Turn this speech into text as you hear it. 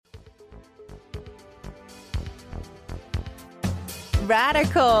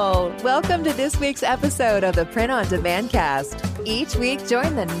radical. Welcome to this week's episode of the Print on Demand Cast. Each week,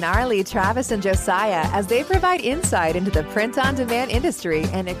 join the gnarly Travis and Josiah as they provide insight into the print on demand industry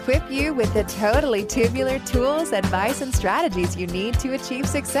and equip you with the totally tubular tools, advice, and strategies you need to achieve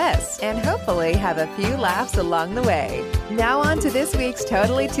success and hopefully have a few laughs along the way. Now on to this week's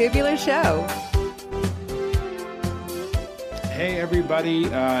Totally Tubular show. Hey everybody,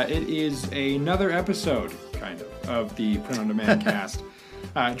 it is another episode, kind of the Print on Demand Cast.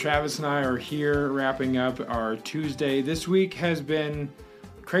 Travis and I are here wrapping up our Tuesday. This week has been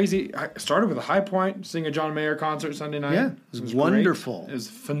crazy. I started with a high point, seeing a John Mayer concert Sunday night. Yeah, it was wonderful. Great. It was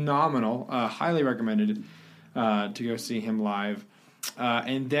phenomenal. Highly recommended to go see him live.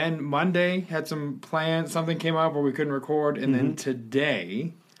 And then Monday had some plans. Something came up where we couldn't record. And then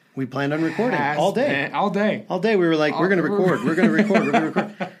today... we planned on recording all day. All day. We were like, we're going to record. We're going to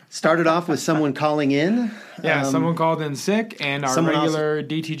record. Started off with someone calling in. Yeah, someone called in sick, and our regular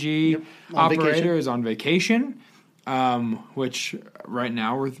DTG operator is on vacation, which right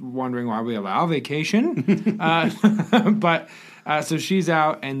now we're wondering why we allow vacation. But so she's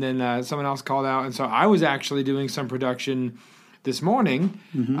out, and then someone else called out. And so I was actually doing some production this morning,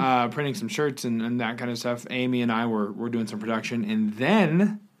 printing some shirts and that kind of stuff. Amy and I were doing some production, and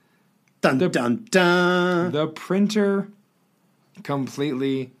then... the printer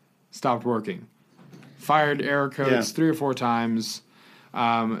completely stopped working. Fired error codes 3 or 4 times.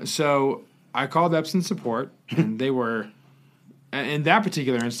 So I called Epson support, and they were, in that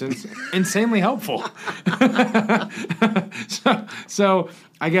particular instance, insanely helpful. so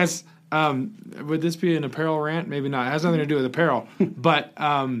I guess, would this be an apparel rant? Maybe not. It has nothing to do with apparel. But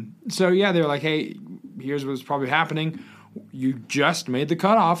so yeah, they were like, hey, here's what's probably happening. You just made the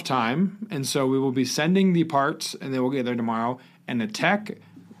cutoff time, and so we will be sending the parts, and they will get there tomorrow. And the tech,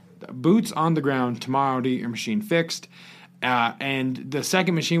 boots on the ground tomorrow to get your machine fixed. And the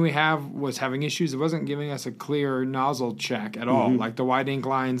second machine we have was having issues. It wasn't giving us a clear nozzle check at all. Like the white ink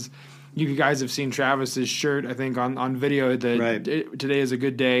lines. You guys have seen Travis's shirt, I think, on video. Today is a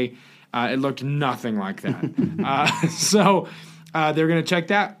good day. It looked nothing like that. So they're going to check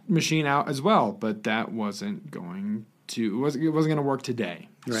that machine out as well, but that wasn't going to. It wasn't going to work today.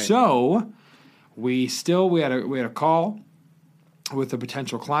 Right. So we had a call with a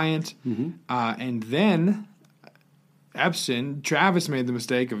potential client, and then Travis made the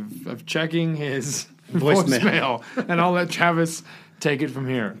mistake of checking his voicemail, and I'll let Travis take it from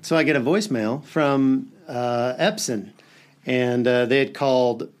here. So I get a voicemail from Epson, and they had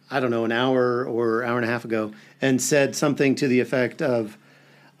called, I don't know, an hour or hour and a half ago, and said something to the effect of,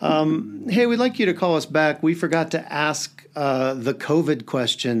 hey, we'd like you to call us back. We forgot to ask the COVID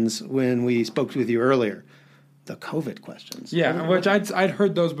questions when we spoke with you earlier. The COVID questions. Yeah, which I'd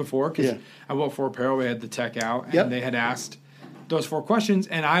heard those before because I worked for Apparel. We had the tech out, and they had asked those 4 questions,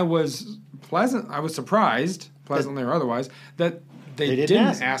 and I was surprised, pleasantly or otherwise, that they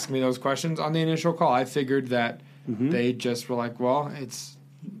didn't ask me those questions on the initial call. I figured that they just were like, well, it's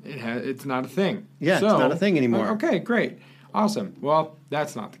not a thing. Yeah, so, it's not a thing anymore. Okay, great. Awesome. Well,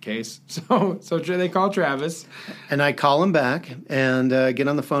 that's not the case. So they call Travis. And I call him back and get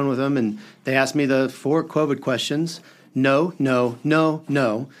on the phone with him, and they ask me the 4 COVID questions. No.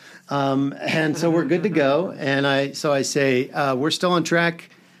 And so we're good to go. And I say, we're still on track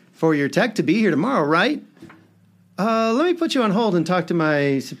for your tech to be here tomorrow, right? Let me put you on hold and talk to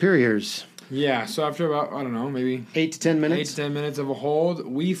my superiors. Yeah, so after about, I don't know, maybe 8 to 10 minutes. 8 to 10 minutes of a hold,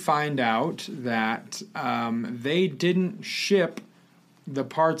 we find out that they didn't ship the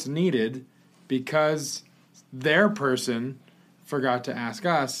parts needed because their person forgot to ask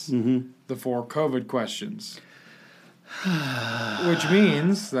us the 4 COVID questions. Which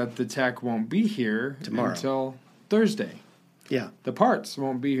means that the tech won't be here tomorrow until Thursday. Yeah. The parts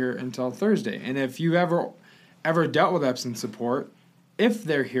won't be here until Thursday. And if you ever dealt with Epson support, if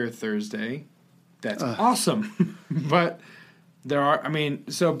they're here Thursday, that's awesome. But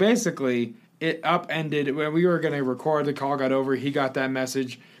so basically it upended when we were going to record. The call got over. He got that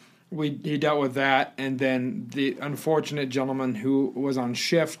message. He dealt with that, and then the unfortunate gentleman who was on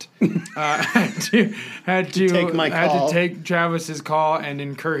shift had to take Travis's call and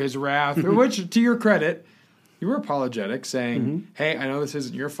incur his wrath. Which, to your credit, you were apologetic, saying, "Hey, I know this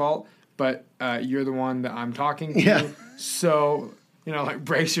isn't your fault, but you're the one that I'm talking to, so."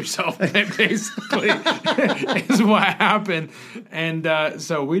 Brace yourself, basically, is what happened. And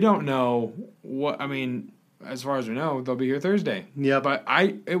so we don't know as far as we know, they'll be here Thursday. Yeah. But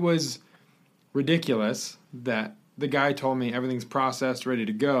it was ridiculous that the guy told me everything's processed, ready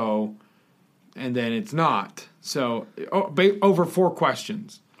to go, and then it's not. So over 4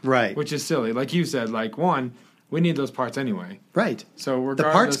 questions. Right. Which is silly. Like you said, one, we need those parts anyway. Right. So the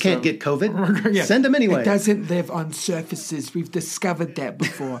parts can't get COVID. Yeah. Send them anyway. It doesn't live on surfaces. We've discovered that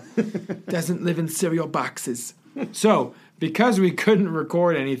before. Doesn't live in cereal boxes. So, because we couldn't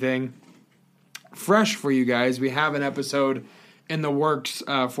record anything fresh for you guys, we have an episode in the works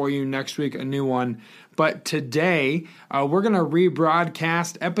for you next week, a new one. But today, we're going to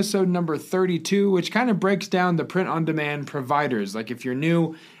rebroadcast episode number 32, which kind of breaks down the print-on-demand providers. Like if you're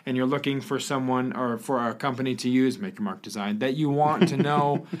new and you're looking for someone or for a company to use, Make Your Mark Design, that you want to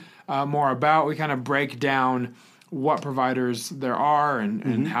know more about, we kind of break down what providers there are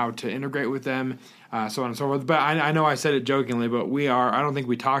and how to integrate with them, so on and so forth. But I know I said it jokingly, but I don't think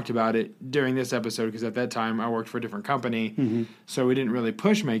we talked about it during this episode because at that time I worked for a different company, so we didn't really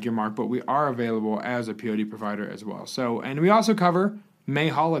push Make Your Mark, but we are available as a POD provider as well. So, and we also cover May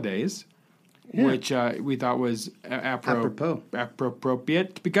holidays, which we thought was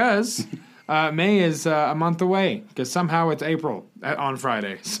appropriate because May is a month away because somehow it's April on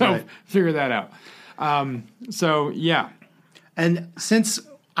Friday. So figure that out. So, yeah. And since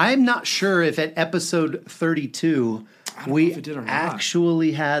I'm not sure if at episode 32 we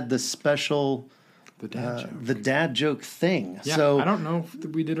actually had the special the dad joke thing. Yeah, so I don't know if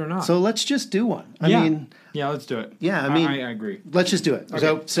we did or not. So let's just do one. I mean, let's do it. Yeah, I mean, I agree. Let's just do it.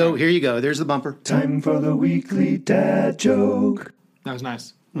 Okay. So here you go. There's the bumper. Time for the weekly dad joke. That was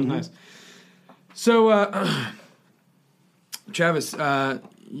nice. That was nice. So, Travis, the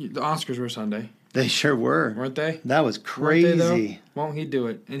Oscars were Sunday. They sure were. Weren't they? That was crazy. Won't he do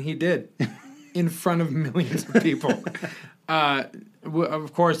it? And he did. In front of millions of people.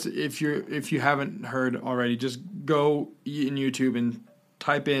 Of course, if you haven't heard already, just go in YouTube and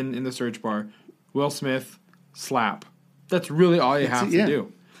type in the search bar, Will Smith slap. That's really all you have to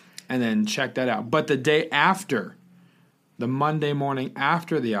do. And then check that out. But the day after, the Monday morning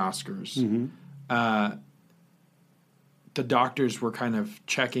after the Oscars, the doctors were kind of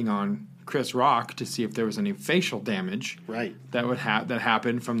checking on Chris Rock to see if there was any facial damage that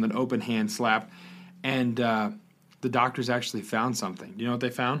happened from an open hand slap, and the doctors actually found something. Do you know what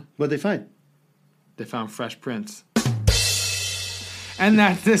they found? What'd they find? They found Fresh Prince. And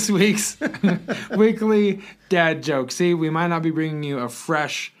that's this week's weekly dad joke. See, we might not be bringing you a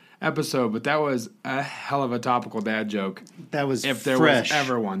fresh episode, but that was a hell of a topical dad joke. That was if there was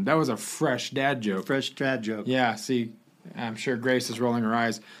ever one. That was a fresh dad joke. Fresh dad joke. Yeah, see, I'm sure Grace is rolling her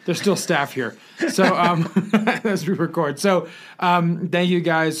eyes. There's still staff here. So as we record. So thank you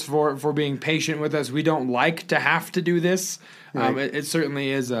guys for being patient with us. We don't like to have to do this. It certainly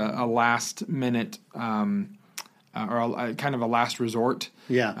is a last minute or kind of a last resort.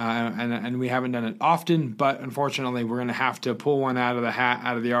 Yeah. And we haven't done it often, but unfortunately we're going to have to pull one out of the hat,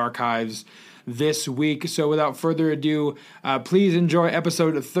 out of the archives this week. So without further ado, please enjoy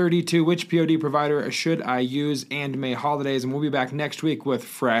episode 32, Which POD Provider Should I Use, and May Holidays. And we'll be back next week with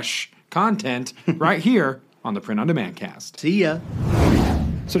fresh content right here on the Print on Demand Cast. See ya.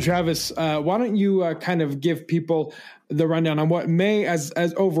 So Travis, why don't you kind of give people the rundown on what May as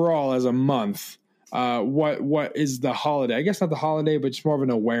overall as a month, what is the holiday? I guess not the holiday, but just more of an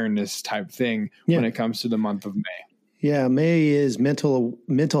awareness type thing when it comes to the month of May. Yeah, May is Mental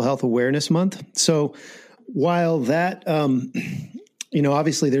Health Awareness Month. So while that,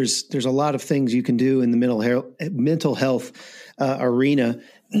 obviously there's a lot of things you can do in the mental health arena,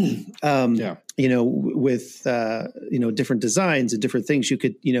 with different designs and different things you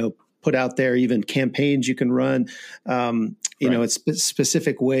could put out there, even campaigns you can run. It's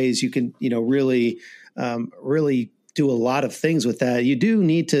specific ways you can really do a lot of things with that. You do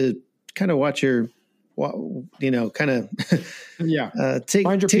need to kind of watch your. Mind your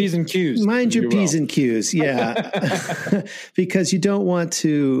P's and Q's. Mind your P's and Q's, yeah, because you don't want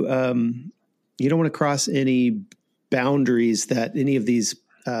to cross any boundaries that any of these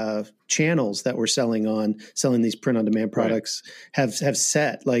channels that we're selling these print on demand products have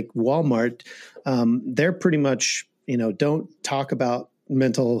set. Like Walmart, they're pretty much don't talk about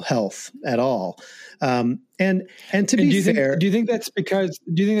mental health at all. And to be fair, do you think that's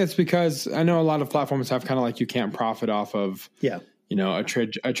because I know a lot of platforms have kind of like you can't profit off of a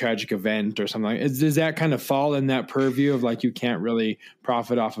tragic event or something like that. Does that kind of fall in that purview of like you can't really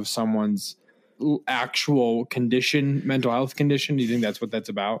profit off of someone's actual condition, mental health condition? Do you think that's what that's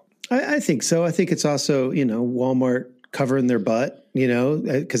about? I think so. I think it's also Walmart covering their butt,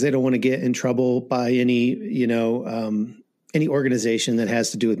 because they don't want to get in trouble by any organization that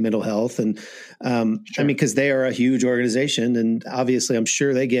has to do with mental health. And because they are a huge organization, and obviously I'm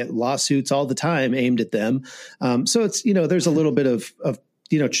sure they get lawsuits all the time aimed at them. So it's, there's a little bit of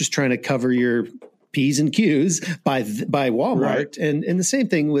just trying to cover your P's and Q's by Walmart. Right. And the same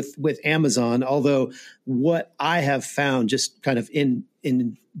thing with Amazon, although what I have found just kind of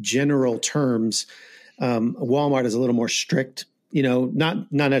in general terms, Walmart is a little more strict,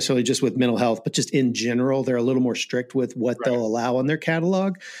 not necessarily just with mental health, but just in general, they're a little more strict with what they'll allow on their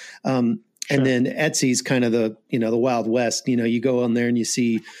catalog. And then Etsy's kind of the Wild West. You go on there and you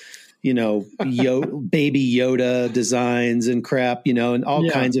see, baby Yoda designs and crap, and all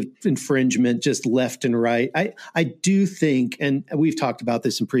kinds of infringement just left and right. I do think, and we've talked about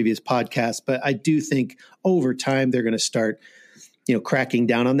this in previous podcasts, but I do think over time they're going to start, cracking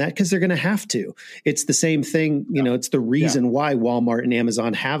down on that because they're going to have to. It's the same thing. It's the reason why Walmart and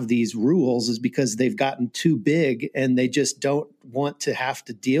Amazon have these rules is because they've gotten too big and they just don't want to have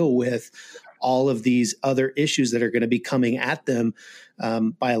to deal with all of these other issues that are going to be coming at them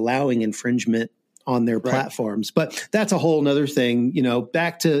by allowing infringement on their platforms. But that's a whole nother thing.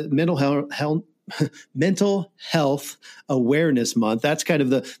 Back to Mental Health Awareness Month. That's kind of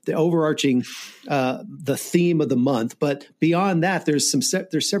the overarching the theme of the month. But beyond that, there's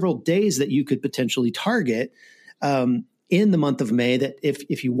several days that you could potentially target in the month of May. That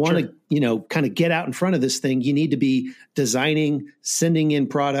if you want to kind of get out in front of this thing, you need to be designing, sending in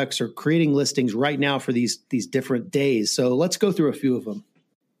products, or creating listings right now for these different days. So let's go through a few of them.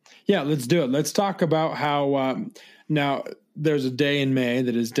 Yeah, let's do it. Let's talk about how now there's a day in May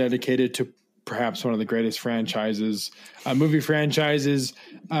that is dedicated to perhaps one of the greatest movie franchises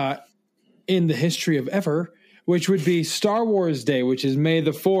in the history of ever, which would be Star Wars Day, which is May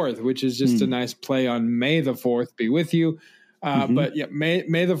the 4th, which is just a nice play on May the 4th be with you. But yeah, May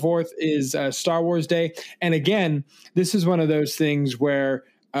the 4th is Star Wars Day. And again, this is one of those things where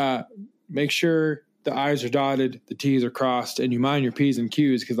make sure the I's are dotted, the T's are crossed, and you mind your P's and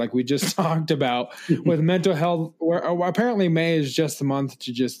Q's, because like we just talked about with mental health, where apparently May is just the month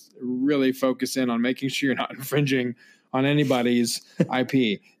to just really focus in on making sure you're not infringing on anybody's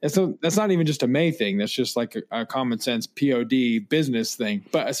IP. And so that's not even just a May thing. That's just like a common sense POD business thing.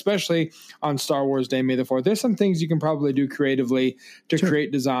 But especially on Star Wars Day, May the 4th, there's some things you can probably do creatively to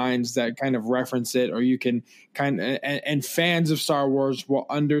create designs that kind of reference it, or you can and fans of Star Wars will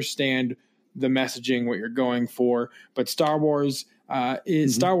understand the messaging, what you're going for. But Star Wars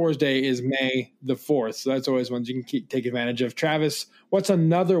Star Wars Day is May the 4th. So that's always ones you can take advantage of. Travis, what's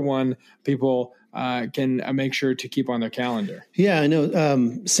another one people can make sure to keep on their calendar? Yeah, I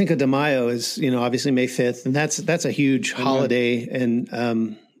know. Cinco de Mayo is, obviously May 5th, and that's a huge holiday. And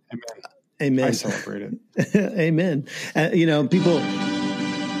amen. I celebrate it. Amen. People.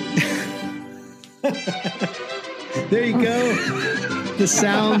 There you go. The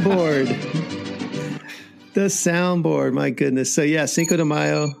soundboard. My goodness. So yeah, Cinco de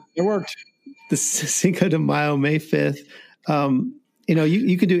Mayo. It worked. The Cinco de Mayo, May 5th.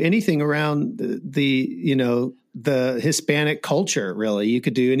 You could do anything around the Hispanic culture, really. You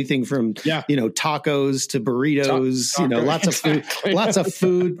could do anything from, tacos to burritos, lots of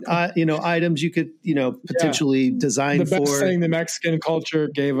food, items you could, potentially design for. The best thing the Mexican culture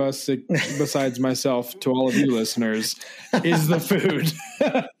gave us, besides myself, to all of you listeners, is the food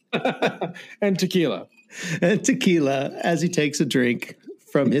and tequila. And tequila as he takes a drink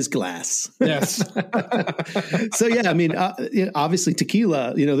from his glass. Yes. So yeah, I mean, obviously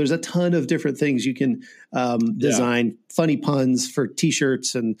tequila, there's a ton of different things you can design. Funny puns for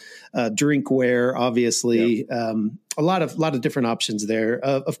t-shirts and drinkware, obviously. A lot of different options there.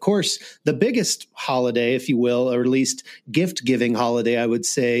 Of course, the biggest holiday, if you will, or at least gift giving holiday, I would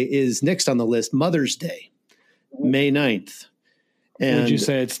say, is next on the list, Mother's Day, May 9th. And would you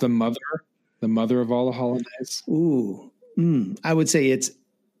say it's the mother of all the holidays? Ooh, I would say it's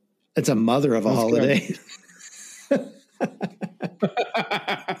a mother of a holiday.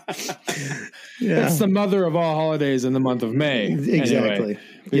 Yeah. It's the mother of all holidays in the month of May. Exactly. Anyway.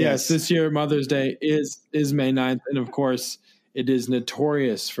 Yes, this year Mother's Day is May 9th. And of course, it is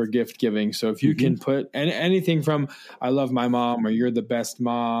notorious for gift giving. So if you can put anything from I love my mom, or you're the best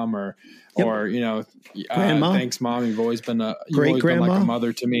mom, or thanks mom, you've always been like a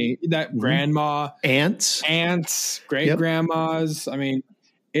mother to me. That grandma, aunts, great grandmas. I mean,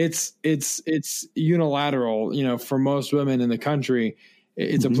 it's unilateral, for most women in the country.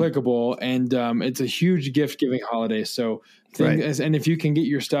 It's applicable, and it's a huge gift giving holiday. So and if you can get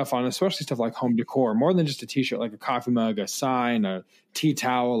your stuff on, especially stuff like home decor, more than just a t-shirt, like a coffee mug, a sign, a tea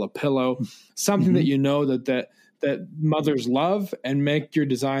towel, a pillow, something that mothers love, and make your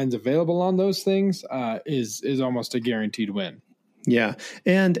designs available on those things is almost a guaranteed win. Yeah.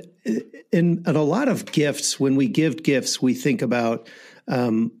 And in a lot of gifts, when we give gifts, we think about,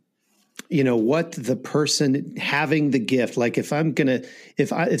 what the person having the gift, like if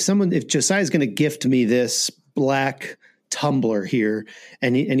Josiah's going to gift me this black tumbler here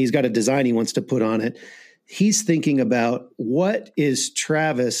and he's got a design he wants to put on it, he's thinking about what is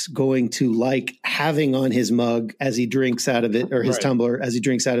Travis going to like having on his mug as he drinks out of it, or his tumbler as he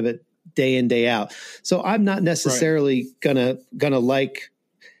drinks out of it day in, day out. So I'm not necessarily gonna like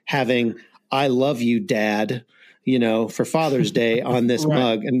having "I love you, Dad," for Father's Day on this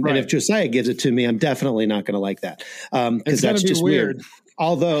mug. And if Josiah gives it to me, I'm definitely not going to like that. Because that's just weird.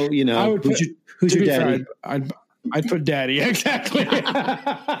 Although, who's your daddy? I'd put Daddy. Exactly.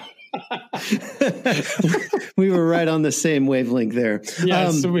 We were right on the same wavelength there.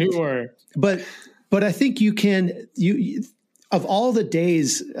 Yes, we were. But I think you of all the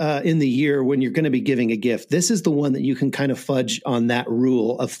days in the year when you're going to be giving a gift, this is the one that you can kind of fudge on that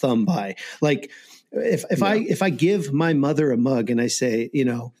rule of thumb by. Like if I give my mother a mug and I say,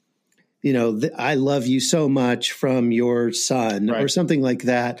 I love you so much from your son, or something like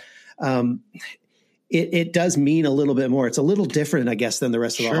that. It does mean a little bit more. It's a little different, I guess, than the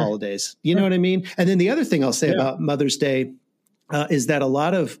rest of the holidays. You know what I mean? And then the other thing I'll say about Mother's Day is that a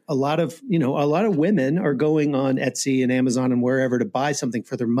lot of women are going on Etsy and Amazon and wherever to buy something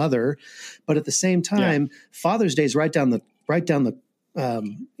for their mother, but at the same time, Father's Day is right down the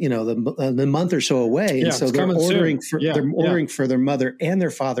month or so away, and so they're ordering for their mother and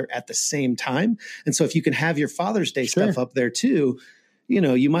their father at the same time. And so if you can have your Father's Day stuff up there too,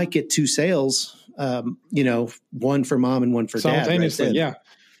 you might get two sales. One for mom and one for dad. Simultaneously, right.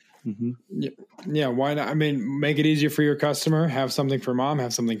 Yeah. Why not? I mean, make it easier for your customer. Have something for mom.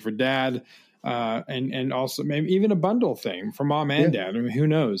 Have something for dad, and also maybe even a bundle thing for mom and dad. I mean, who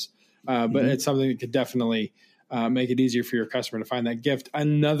knows? But it's something that could definitely make it easier for your customer to find that gift.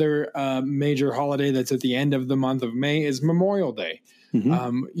 Another major holiday that's at the end of the month of May is Memorial Day.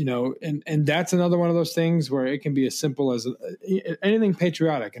 And that's another one of those things where it can be as simple as anything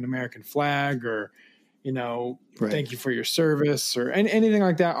patriotic, an American flag, or, thank you for your service, or anything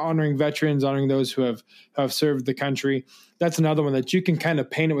like that, honoring veterans, honoring those who have served the country. That's another one that you can kind of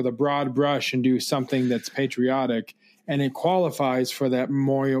paint it with a broad brush and do something that's patriotic, and it qualifies for that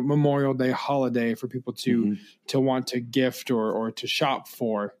Memorial Day holiday for people to want to gift or to shop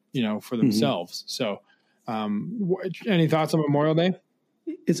for themselves. So, any thoughts on Memorial Day?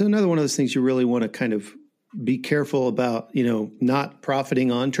 It's another one of those things you really want to kind of be careful about, not profiting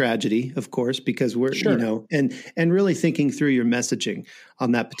on tragedy, of course, because we're, and really thinking through your messaging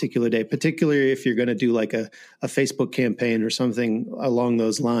on that particular day, particularly if you're going to do like a Facebook campaign or something along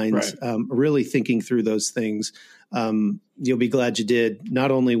those lines, really thinking through those things. You'll be glad you did.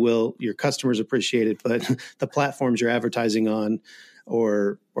 Not only will your customers appreciate it, but the platforms you're advertising on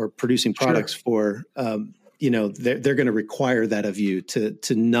or producing products for, they're going to require that of you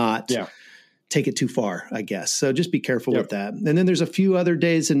to not take it too far, I guess. So just be careful with that. And then there's a few other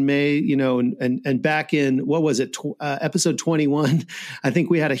days in May, and back in, what was it? Episode 21, I think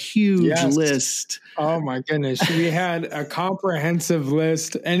we had a huge list. Oh my goodness. We had a comprehensive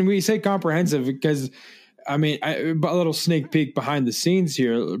list, and we say comprehensive because a little sneak peek behind the scenes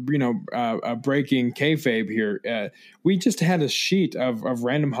here, breaking kayfabe here. We just had a sheet of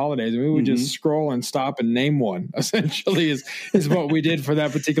random holidays, and we would just scroll and stop and name one, essentially is what we did for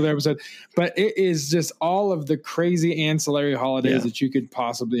that particular episode. But it is just all of the crazy ancillary holidays that you could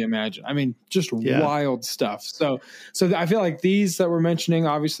possibly imagine. I mean, just wild stuff. So I feel like these that we're mentioning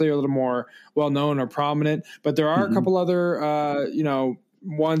obviously are a little more well-known or prominent, but there are a couple other,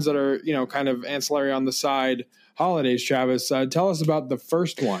 ones that are, kind of ancillary on the side holidays. Travis, tell us about the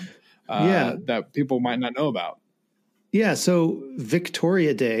first one that people might not know about. Yeah. So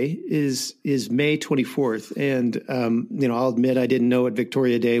Victoria Day is May 24th. And, I'll admit I didn't know what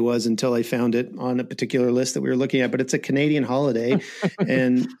Victoria Day was until I found it on a particular list that we were looking at, but it's a Canadian holiday.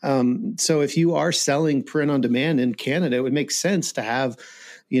 And so if you are selling print on demand in Canada, it would make sense to have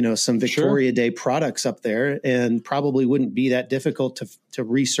some Victoria Day products up there, and probably wouldn't be that difficult to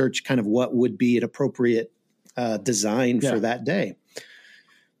research kind of what would be an appropriate design for that day.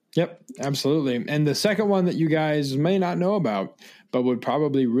 Yep, absolutely. And the second one that you guys may not know about, but would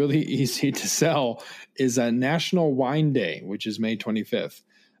probably really easy to sell, is a National Wine Day, which is May 25th.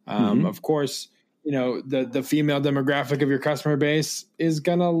 Of course, the female demographic of your customer base is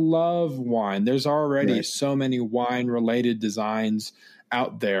going to love wine. There's already so many wine-related designs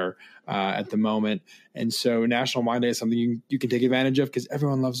out there at the moment. And so National Wine Day is something you can take advantage of because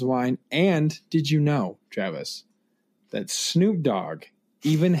everyone loves wine. And did you know, Travis, that Snoop Dogg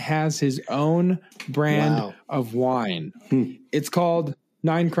even has his own brand of wine? It's called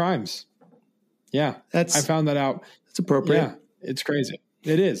 9 Crimes. Yeah. I found that out. That's appropriate. Yeah. It's crazy.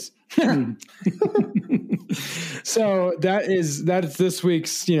 It is. So that's this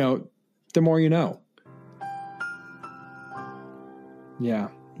week's, the more you know. Yeah,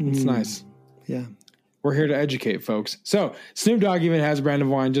 it's nice. Yeah. We're here to educate folks. So Snoop Dogg even has a brand of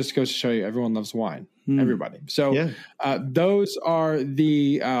wine, just goes to show you everyone loves wine. Everybody. So those are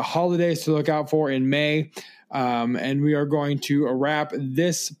the holidays to look out for in May. And we are going to wrap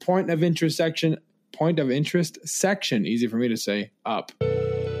this point of interest section, easy for me to say, up.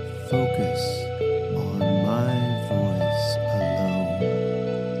 Focus on my voice alone.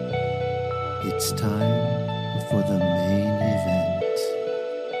 It's time for the main event.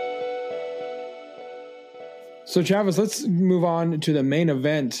 So, Travis, let's move on to the main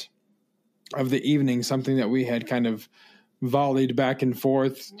event of the evening, something that we had kind of volleyed back and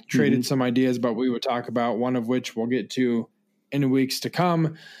forth, traded some ideas about what we would talk about, one of which we'll get to in weeks to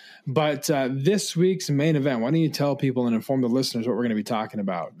come. But this week's main event, why don't you tell people and inform the listeners what we're going to be talking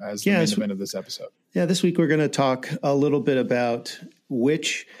about as the main event of this episode? Yeah, this week we're going to talk a little bit about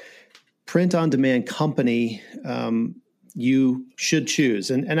which print-on-demand company you should choose.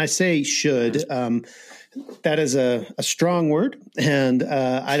 And I say should. That is a strong word, and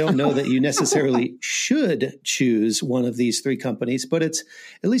I don't know that you necessarily should choose one of these three companies, but it's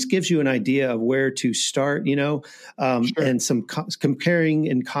at least gives you an idea of where to start, and some comparing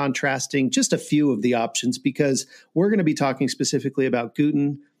and contrasting just a few of the options, because we're going to be talking specifically about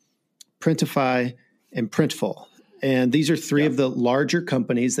Gooten, Printify, and Printful. And these are three of the larger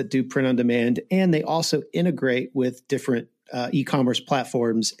companies that do print on demand, and they also integrate with different e-commerce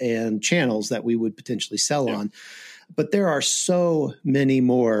platforms and channels that we would potentially sell on. But there are so many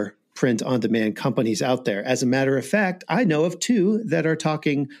more print-on-demand companies out there. As a matter of fact, I know of two that are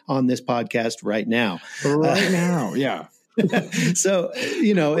talking on this podcast right now. Yeah. So,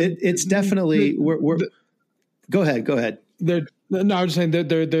 it's definitely Go ahead. I was just saying that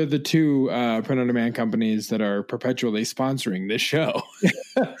they're the two print-on-demand companies that are perpetually sponsoring this show.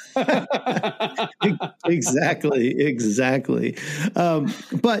 Exactly.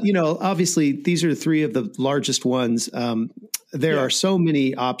 But, obviously, these are three of the largest ones. There are so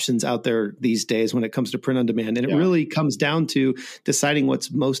many options out there these days when it comes to print on demand. And it really comes down to deciding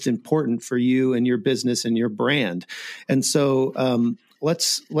what's most important for you and your business and your brand. And so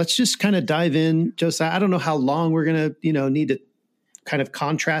let's just kind of dive in. Josiah, I don't know how long we're going to, need to kind of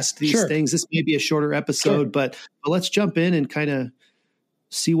contrast these things. This may be a shorter episode, but let's jump in and kind of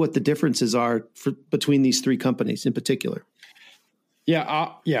see what the differences are between these three companies in particular.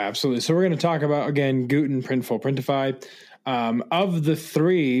 Yeah, absolutely. So we're going to talk about, again, Gooten, Printful, Printify. Of the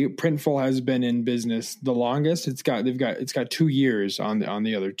three, Printful has been in business the longest. It's got 2 years on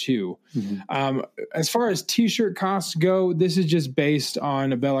the other two. As far as t-shirt costs go, this is just based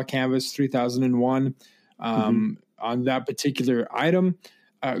on a Bella Canvas 3001. On that particular item,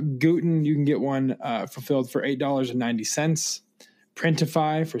 Gooten, you can get one fulfilled for $8.90.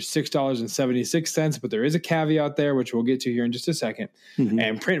 Printify for $6.76, but there is a caveat there, which we'll get to here in just a second.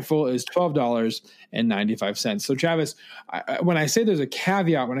 And Printful is $12.95. So, Travis, when I say there's a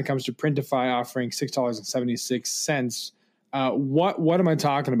caveat when it comes to Printify offering $6.76, what am I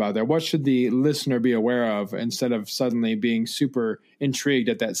talking about there? What should the listener be aware of instead of suddenly being super intrigued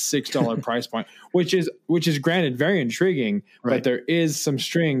at that $6 price point, which is granted very intriguing, but there is some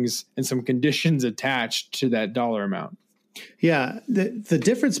strings and some conditions attached to that dollar amount. Yeah, the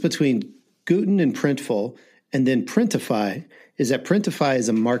difference between Gooten and Printful and then Printify is that Printify is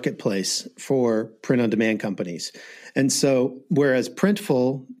a marketplace for print-on-demand companies. And so whereas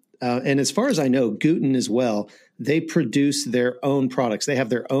Printful, and as far as I know, Gooten as well, they produce their own products. They have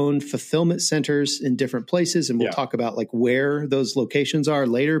their own fulfillment centers in different places, and we'll talk about like where those locations are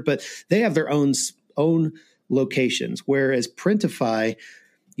later, but they have their own locations, whereas Printify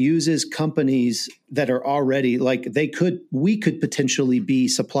uses companies that are already we could potentially be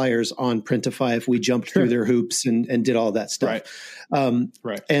suppliers on Printify if we jumped through their hoops and did all that stuff.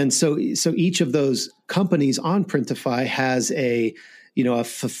 And so each of those companies on Printify has a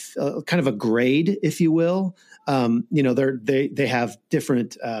kind of a grade, if you will. They have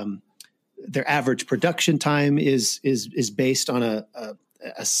different, their average production time is based on a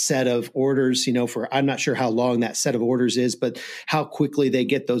set of orders, for, I'm not sure how long that set of orders is, but how quickly they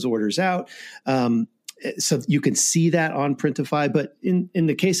get those orders out. So you can see that on Printify, but in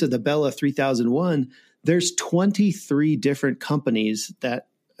the case of the Bella 3001, there's 23 different companies that,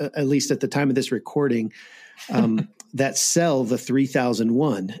 at least at the time of this recording, that sell the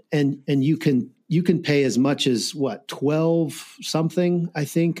 3001, and you can pay as much as 12 something, I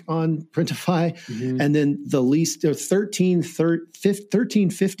think, on Printify, and then the least, or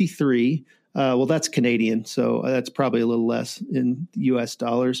 $13.53 Well, that's Canadian, so that's probably a little less in U.S.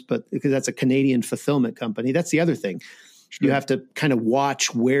 dollars, but because that's a Canadian fulfillment company. That's the other thing. Sure. You have to kind of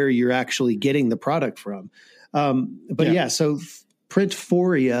watch where you're actually getting the product from. So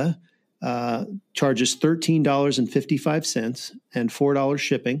Printforia charges $13.55 and $4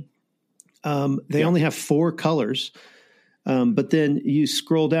 shipping. They only have 4 colors, but then you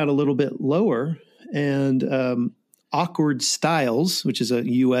scroll down a little bit lower and Awkward Styles, which is a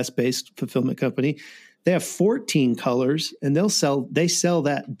U.S.-based fulfillment company, they have 14 colors, and they sell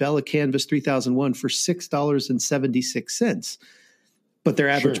that Bella Canvas 3001 for $6.76. But their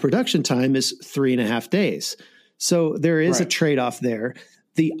average production time is 3.5 days. So there is a trade-off there.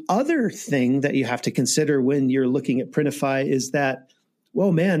 The other thing that you have to consider when you're looking at Printify is that,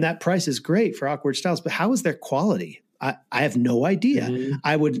 whoa, man, that price is great for Awkward Styles, but how is their quality? I have no idea. Mm-hmm.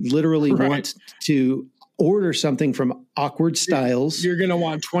 I would literally want to order something from Awkward Styles. You're going to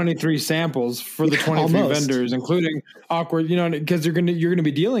want 23 samples for the 23 vendors, including Awkward, because you're going to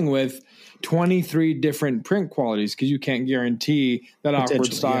be dealing with 23 different print qualities, because you can't guarantee that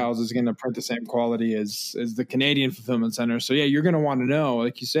Awkward Styles is going to print the same quality as the Canadian fulfillment center. So you're going to want to know,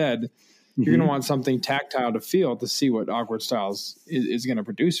 like you said, you're going to want something tactile to feel to see what Awkward Styles is going to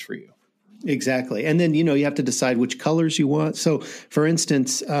produce for you. Exactly. And then, you have to decide which colors you want. So, for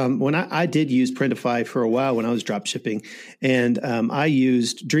instance, when I did use Printify for a while when I was drop shipping, and I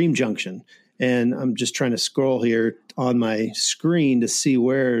used Dream Junction. And I'm just trying to scroll here on my screen to see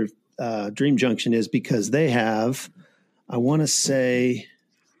where Dream Junction is, because they have, I want to say,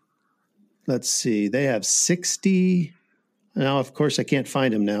 let's see, they have 60. Now, of course, I can't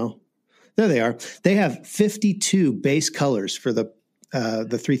find them now. There they are. They have 52 base colors for the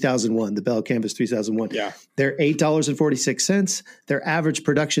 3001, the Bella Canvas 3001. Yeah. They're $8.46. Their average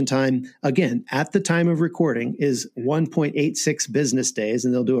production time, again, at the time of recording, is 1.86 business days,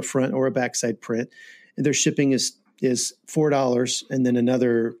 and they'll do a front or a backside print. And their shipping is $4 and then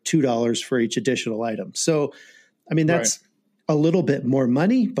another $2 for each additional item. So, I mean, that's a little bit more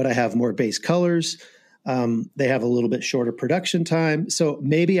money, but I have more base colors. They have a little bit shorter production time. So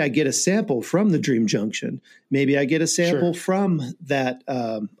maybe I get a sample from the Dream Junction. Maybe I get a sample from that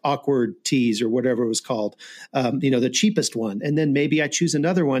Awkward Tees or whatever it was called, the cheapest one. And then maybe I choose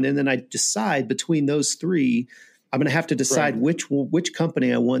another one. And then I decide between those 3, I'm going to have to decide which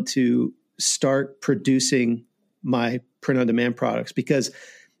company I want to start producing my print-on-demand products. Because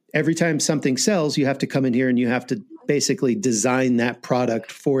every time something sells, you have to come in here and you have to basically design that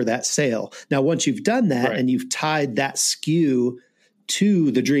product for that sale. Now, once you've done that and you've tied that SKU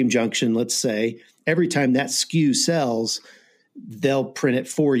to the Dream Junction, let's say, every time that SKU sells, they'll print it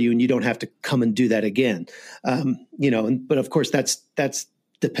for you and you don't have to come and do that again. But of course that's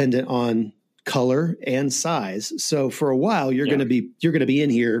dependent on color and size. So for a while, you're going to be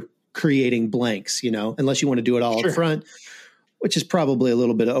in here creating blanks, unless you want to do it all up front, which is probably a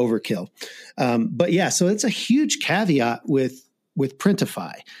little bit of overkill. So it's a huge caveat with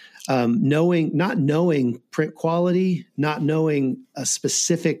Printify. Not knowing print quality, not knowing a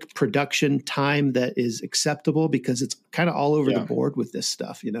specific production time that is acceptable, because it's kind of all over the board with this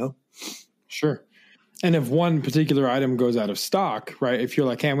stuff, Sure. And if one particular item goes out of stock, right? If you're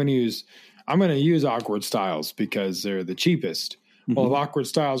like, hey, I'm going to use Awkward Styles because they're the cheapest. Mm-hmm. Well, if Awkward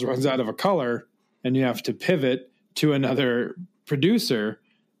Styles runs out of a color and you have to pivot to another producer,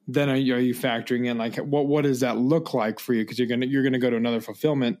 then are you factoring in like what does that look like for you? Because you're gonna go to another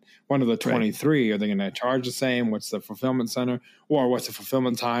fulfillment, one of the 23. Are they going to charge the same? What's the fulfillment center, or what's the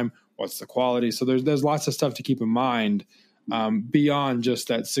fulfillment time? What's the quality? So there's lots of stuff to keep in mind beyond just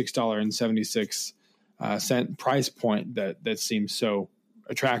that $6.76 price point that seems so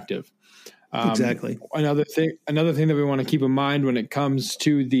attractive. Exactly. Another thing that we want to keep in mind when it comes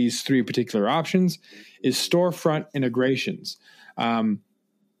to these 3 particular options is storefront integrations.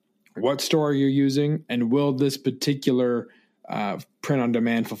 What store are you using, and will this particular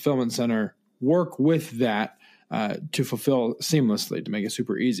print-on-demand fulfillment center work with that to fulfill seamlessly, to make it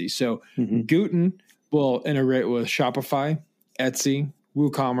super easy? So Gooten will integrate with Shopify, Etsy,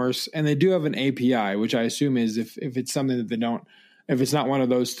 WooCommerce, and they do have an API, which I assume is if it's something that they don't, if it's not one of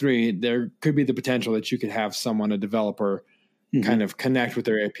those 3, there could be the potential that you could have someone, a developer, kind of connect with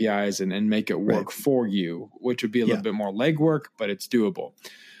their APIs and make it work for you, which would be a little bit more legwork, but it's doable.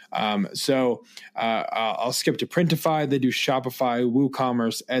 I'll skip to Printify. They do Shopify,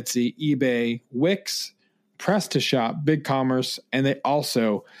 WooCommerce, Etsy, eBay, Wix, Press2Shop, BigCommerce, and they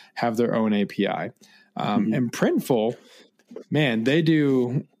also have their own API. And Printful, man, they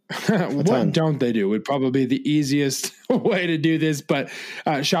do What don't they do would probably be the easiest way to do this, but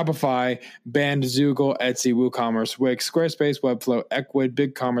Shopify banned Zoogle, Etsy, WooCommerce, Wix, Squarespace, Webflow, Ecwid,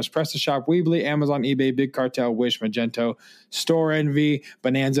 BigCommerce, PrestaShop, Weebly, Amazon, eBay, BigCartel, Wish, Magento, Store Envy,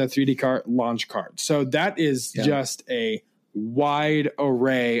 Bonanza, 3D Cart, Launchcart. So that is just a wide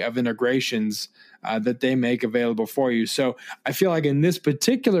array of integrations that they make available for you. So I feel like in this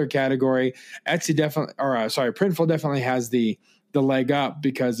particular category, Printful definitely has the leg up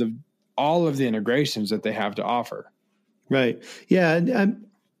because of all of the integrations that they have to offer. Right. Yeah. And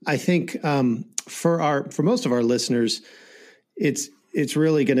I think for most of our listeners, it's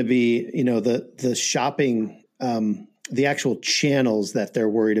really going to be, the shopping, the actual channels that they're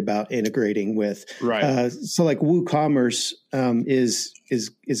worried about integrating with. Right. So like WooCommerce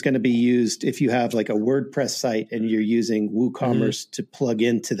is going to be used if you have like a WordPress site and you're using WooCommerce to plug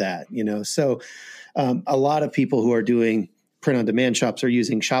into that, So a lot of people who are doing print-on-demand shops are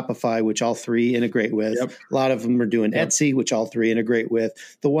using Shopify, which all three integrate with. Yep. A lot of them are doing Etsy, which all three integrate with.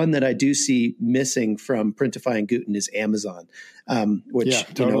 The one that I do see missing from Printify and Gooten is Amazon, which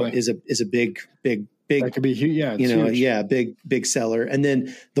totally. is a big. That could be huge. Yeah, huge. Big seller. And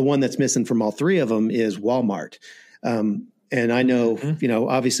then the one that's missing from all three of them is Walmart. And I know,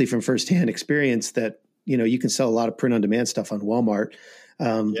 obviously from firsthand experience that you can sell a lot of print-on-demand stuff on Walmart.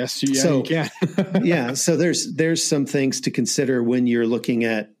 Yes, you can. Yeah, so there's some things to consider when you're looking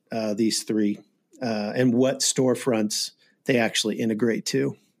at these three and what storefronts they actually integrate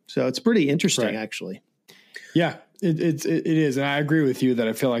to. So it's pretty interesting, actually. Yeah, it is, and I agree with you that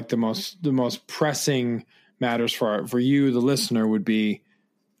I feel like the most pressing matters for you, the listener, would be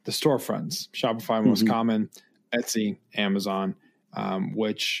the storefronts. Shopify most common, Etsy, Amazon.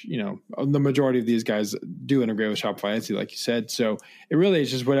 Which, the majority of these guys do integrate with Shopify, Etsy, like you said. So it really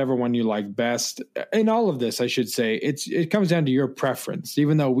is just whatever one you like best. In all of this, I should say, it comes down to your preference.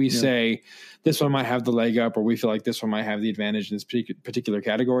 Even though we say this one might have the leg up, or we feel like this one might have the advantage in this particular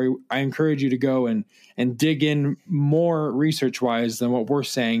category, I encourage you to go and dig in more research-wise than what we're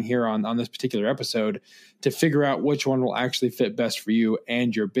saying here on this particular episode to figure out which one will actually fit best for you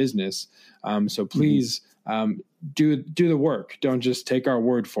and your business. So please do the work. Don't just take our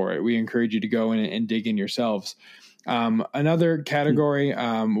word for it. We encourage you to go in and dig in yourselves. Another category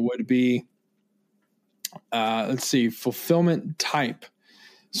would be, fulfillment type.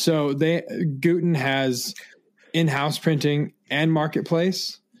 So Gooten has in-house printing and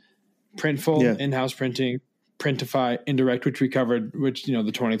marketplace, Printful, in-house printing, Printify, indirect, which we covered,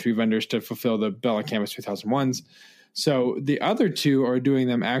 the 23 vendors to fulfill the Bella Canvas 3001s. So the other two are doing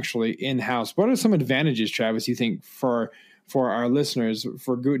them actually in-house. What are some advantages, Travis, you think for our listeners,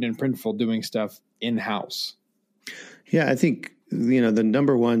 for Gooten and Printful doing stuff in-house? Yeah, I think, the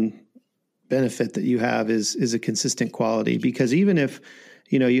number one benefit that you have is a consistent quality, because even if,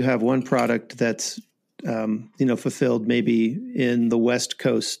 you have one product that's, fulfilled maybe in the West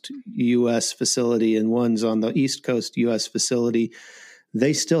Coast U.S. facility and one's on the East Coast U.S. facility,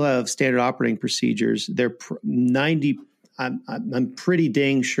 they still have standard operating procedures. They're I'm pretty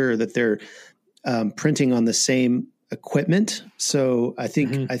dang sure that they're printing on the same equipment. So I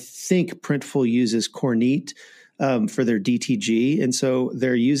think Printful uses Kornit for their DTG, and so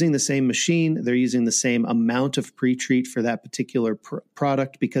they're using the same machine. They're using the same amount of pre-treat for that particular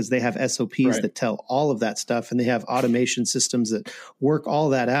product because they have SOPs that tell all of that stuff, and they have automation systems that work all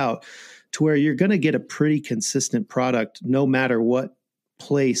that out to where you're going to get a pretty consistent product no matter what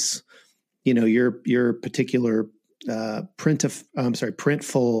place your particular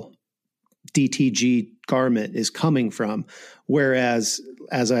Printful DTG garment is coming from. Whereas,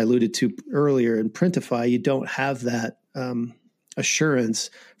 as I alluded to earlier in Printify, you don't have that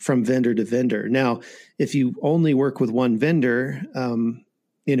assurance from vendor to vendor. Now, if you only work with one vendor,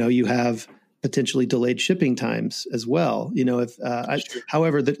 you have potentially delayed shipping times as well.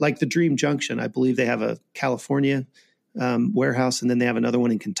 However, like the Dream Junction, I believe they have a California warehouse, and then they have another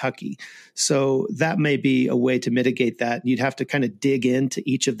one in Kentucky. So that may be a way to mitigate that. You'd have to kind of dig into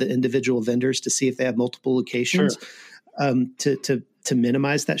each of the individual vendors to see if they have multiple locations to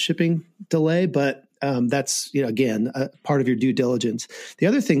minimize that shipping delay. But that's, again, part of your due diligence. The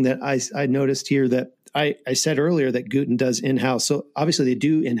other thing that I noticed here that I said earlier that Gooten does in-house. So obviously they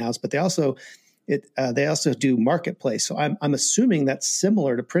do in-house, but they also do marketplace. So I'm assuming that's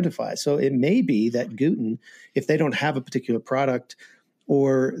similar to Printify. So it may be that Gooten, if they don't have a particular product,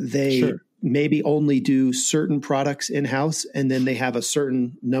 or they maybe only do certain products in-house, and then they have a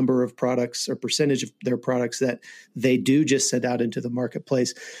certain number of products or percentage of their products that they do just send out into the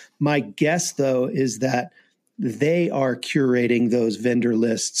marketplace. My guess, though, is that they are curating those vendor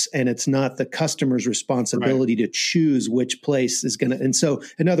lists, and it's not the customer's responsibility to choose which place is going to. And so,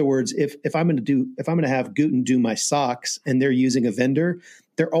 in other words, if I'm going to have Guten do my socks and they're using a vendor,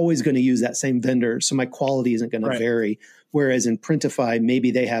 they're always going to use that same vendor. So my quality isn't going to vary. Whereas in Printify, maybe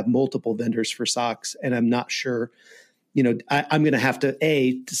they have multiple vendors for socks, and I'm not sure. I'm going to have to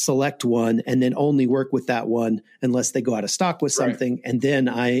select one and then only work with that one unless they go out of stock with something. Right. And then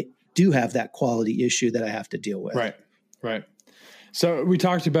I do have that quality issue that I have to deal with. Right. So we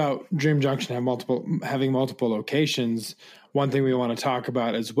talked about Dream Junction having multiple locations. One thing we want to talk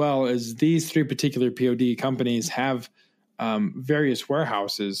about as well is these three particular POD companies have various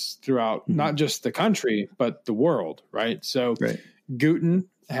warehouses throughout not just the country, but the world, right? So Guten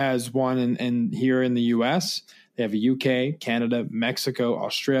has one in here in the U.S., they have a UK, Canada, Mexico,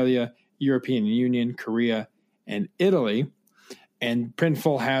 Australia, European Union, Korea, and Italy. And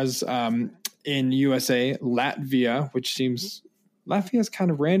Printful has in USA, Latvia, which seems Latvia is kind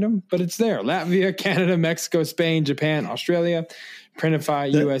of random, but it's there. Latvia, Canada, Mexico, Spain, Japan, Australia,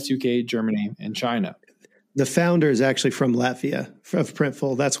 Printify, US, UK, Germany, and China. The founder is actually from Latvia, of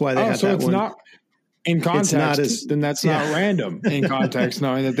Printful. That's why they have that one. So it's not in context, then that's not random in context,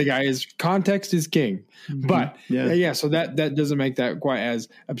 knowing that the guy is context is king. Mm-hmm. But so that doesn't make that quite as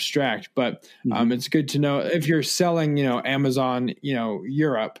abstract. But it's good to know if you're selling, Amazon,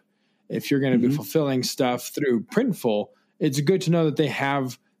 Europe, if you're going to be fulfilling stuff through Printful, it's good to know that they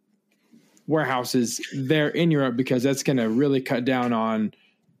have warehouses there in Europe, because that's going to really cut down on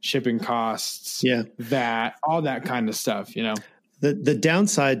shipping costs, that, all that kind of stuff, The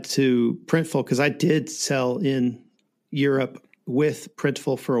downside to Printful, because I did sell in Europe with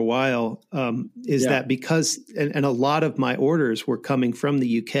Printful for a while, is that because and a lot of my orders were coming from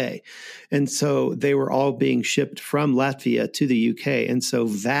the UK. And so they were all being shipped from Latvia to the UK. And so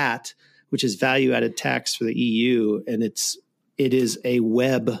VAT, which is value added tax for the EU, and it is a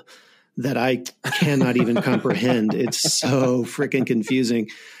web that I cannot even comprehend. It's so freaking confusing.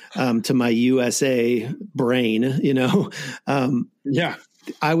 To my USA brain,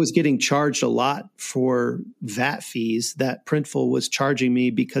 I was getting charged a lot for VAT fees that Printful was charging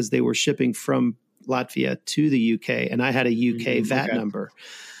me because they were shipping from Latvia to the UK, and I had a UK VAT number.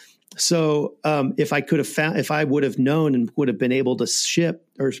 So if I would have known and would have been able to ship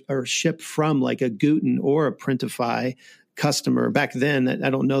or ship from like a Guten or a Printify customer back then, I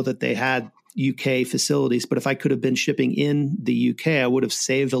don't know that they had UK facilities, but if I could have been shipping in the UK, I would have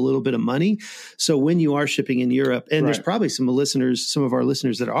saved a little bit of money. So when you are shipping in Europe, and there's probably some of our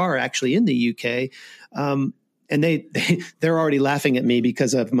listeners that are actually in the UK, and they're already laughing at me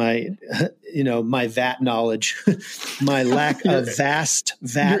because of my, my VAT knowledge, my lack of vast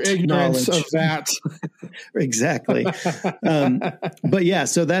VAT your ignorance knowledge of VAT. Exactly. But yeah,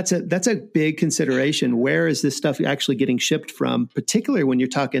 so that's a big consideration. Where is this stuff actually getting shipped from? Particularly when you're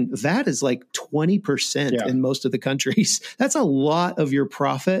talking VAT is like 20% in most of the countries. That's a lot of your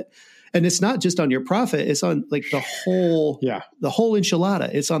profit. And it's not just on your profit, it's on like the whole enchilada.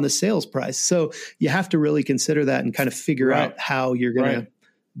 It's on the sales price. So you have to really consider that and kind of figure out how you're going to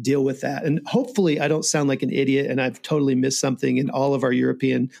deal with that. And hopefully I don't sound like an idiot and I've totally missed something and all of our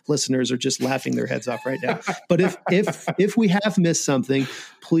European listeners are just laughing their heads off right now. But if we have missed something,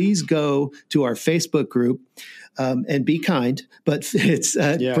 please go to our Facebook group. And be kind, but it's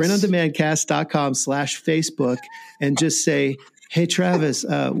printondemandcast.com/Facebook and just say, hey, Travis,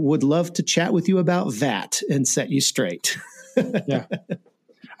 would love to chat with you about VAT and set you straight. I'd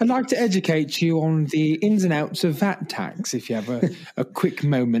like to educate you on the ins and outs of VAT tax if you have a quick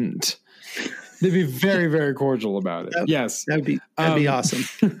moment. They'd be very, very cordial about it. Yes. That'd be awesome.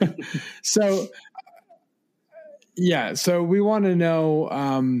 So we want to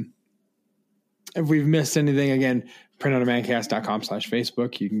know if we've missed anything. Again,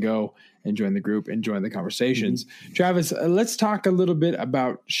 printondemandcast.com/Facebook. You can go and join the group and join the conversations. Travis, let's talk a little bit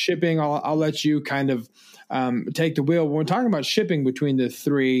about shipping. I'll let you kind of take the wheel. When we're talking about shipping between the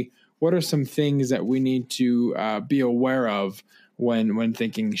three, what are some things that we need to be aware of when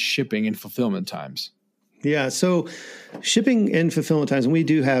thinking shipping and fulfillment times? Yeah, so shipping and fulfillment times, and we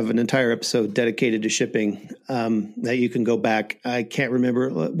do have an entire episode dedicated to shipping that you can go back. I can't remember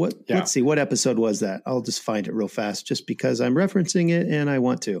let's see, what episode was that? I'll just find it real fast just because I'm referencing it and I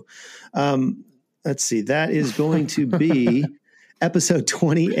want to. Let's see, that is going to be episode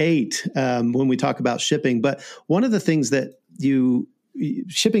 28 when we talk about shipping. But one of the things that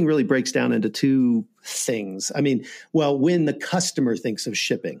shipping really breaks down into two things. I mean, well, when the customer thinks of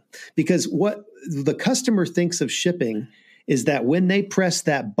shipping, because what the customer thinks of shipping is that when they press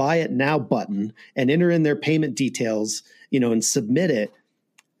that buy it now button and enter in their payment details, and submit it,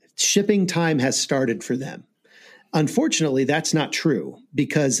 shipping time has started for them. Unfortunately, that's not true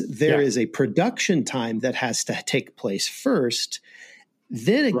because there is a production time that has to take place first.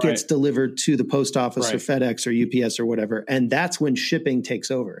 Then it gets delivered to the post office or FedEx or UPS or whatever. And that's when shipping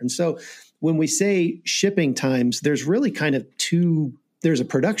takes over. And so when we say shipping times, there's really kind of there's a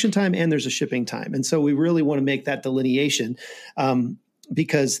production time and there's a shipping time. And so we really want to make that delineation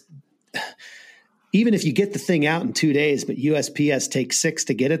because even if you get the thing out in 2 days, but USPS takes 6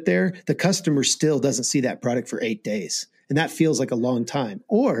 to get it there, the customer still doesn't see that product for 8 days. And that feels like a long time.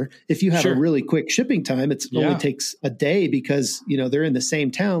 Or if you have a really quick shipping time, it only takes a day because, they're in the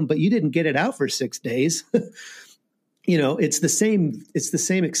same town, but you didn't get it out for 6 days. It's the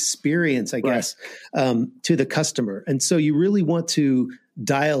same experience, I guess, to the customer. And so you really want to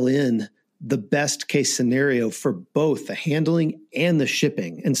dial in the best case scenario for both the handling and the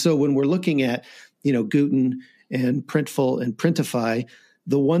shipping. And so when we're looking at, Gooten and Printful and Printify,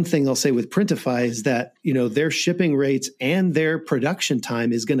 the one thing I'll say with Printify is that, their shipping rates and their production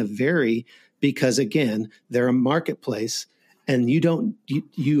time is going to vary because, again, they're a marketplace and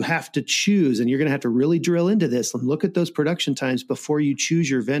you have to choose, and you're going to have to really drill into this and look at those production times before you choose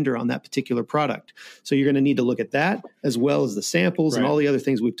your vendor on that particular product. So you're going to need to look at that as well as the samples and all the other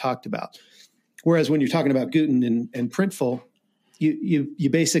things we've talked about. Whereas when you're talking about Gooten and Printful, you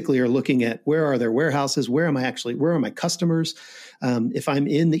basically are looking at where are their warehouses, where are my customers? If I'm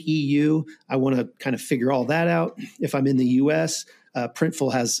in the EU, I want to kind of figure all that out. If I'm in the US,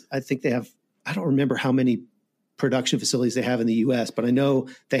 Printful I don't remember how many production facilities they have in the US, but I know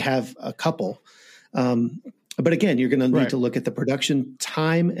they have a couple. But again, you're going to need to look at the production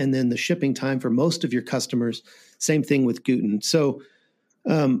time and then the shipping time for most of your customers. Same thing with Gooten. So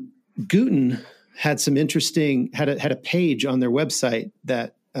Gooten had some interesting, had a page on their website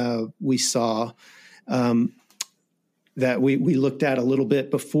that we saw that we looked at a little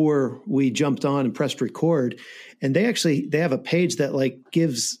bit before we jumped on and pressed record. And they have a page that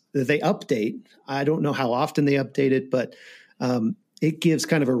they update. I don't know how often they update it, but it gives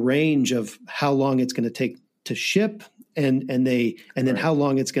kind of a range of how long it's going to take to ship and then how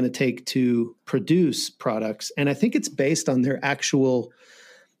long it's going to take to produce products. And I think it's based on their actual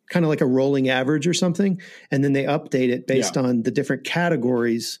kind of like a rolling average or something. And then they update it based on the different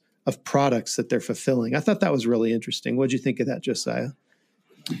categories of products that they're fulfilling. I thought that was really interesting. What'd you think of that, Josiah?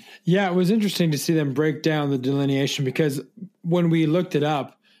 Yeah, it was interesting to see them break down the delineation because when we looked it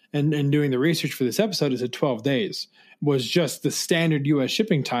up and doing the research for this episode, it said 12 days was just the standard U.S.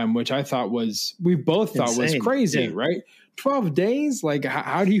 shipping time, which I thought we both thought was crazy, right? 12 days? Like,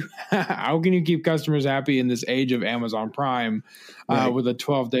 how can you keep customers happy in this age of Amazon Prime with a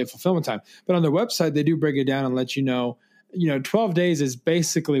 12-day fulfillment time? But on their website, they do break it down and let you know, 12 days is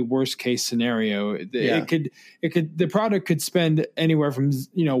basically worst case scenario. The product could spend anywhere from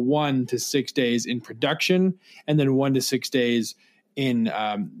 1 to 6 days in production, and then 1 to 6 days in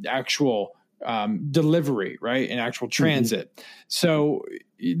actual delivery, right? In actual transit. Mm-hmm. So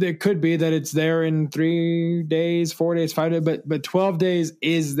it could be that it's there in 3 days, 4 days, 5 days, but 12 days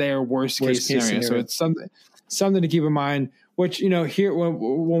is their worst case scenario. So it's something to keep in mind. Which here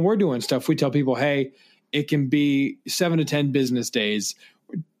when we're doing stuff, we tell people, hey, it can be 7 to 10 business days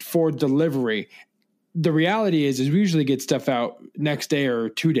for delivery. The reality is we usually get stuff out next day or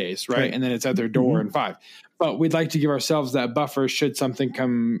 2 days, right? And then it's at their door in 5. But we'd like to give ourselves that buffer should something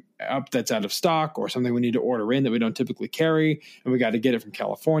come up that's out of stock or something we need to order in that we don't typically carry and we got to get it from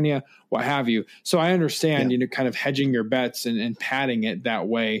California, what have you. So I understand, kind of hedging your bets and padding it that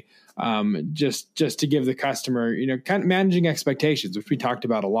way, just to give the customer, kind of managing expectations, which we talked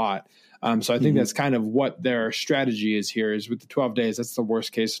about a lot. So I think that's kind of what their strategy is here is with the 12 days, that's the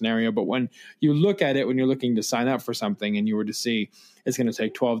worst case scenario. But when you look at it, when you're looking to sign up for something and you were to see it's going to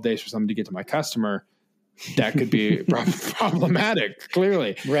take 12 days for something to get to my customer, that could be problematic,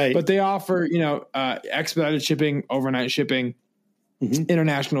 clearly. Right. But they offer, expedited shipping, overnight shipping,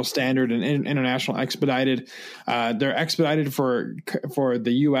 international standard and international expedited. They're expedited for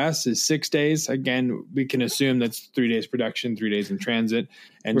the U.S. is 6 days. Again, we can assume that's 3 days production, 3 days in transit,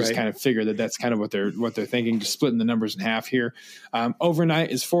 and just kind of figure that that's kind of what they're thinking. Just splitting the numbers in half here.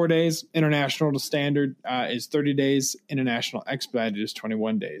 Overnight is 4 days. International to standard is 30 days. International expedited is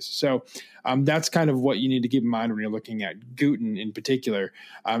 21 days. So that's kind of what you need to keep in mind when you're looking at Gooten in particular.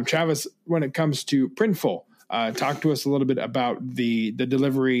 Travis, when it comes to Printful, talk to us a little bit about the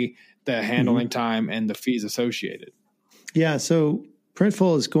delivery, the handling time, and the fees associated. Yeah, so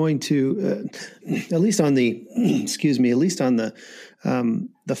Printful is going to, at least on the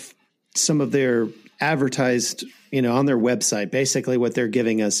some of their advertised, on their website. Basically, what they're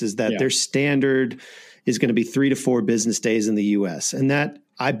giving us is that their standard is going to be 3 to 4 business days in the US. And that,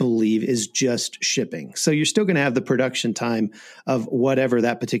 I believe, is just shipping. So you're still going to have the production time of whatever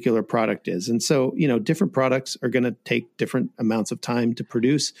that particular product is. And so, different products are going to take different amounts of time to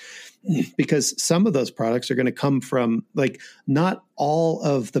produce, because some of those products are going to come from, like, not all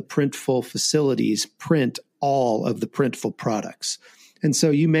of the Printful facilities print all of the Printful products. And so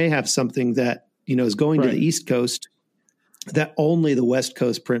you may have something that, is going to the East Coast that only the West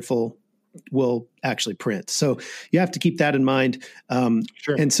Coast Printful will actually print. So you have to keep that in mind.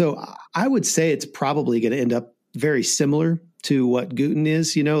 Sure. And so I would say it's probably going to end up very similar to what Gooten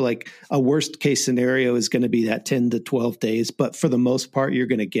is. Like a worst case scenario is going to be that 10 to 12 days. But for the most part, you're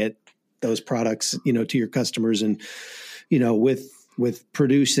going to get those products, to your customers. And, with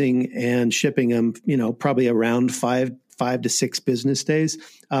producing and shipping them, probably around five to 6 business days.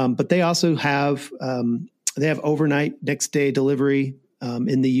 But they also have overnight next day delivery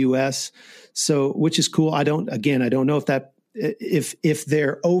in the US. So, which is cool. I don't know if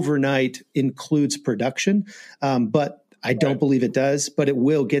their overnight includes production, but I don't believe it does, but it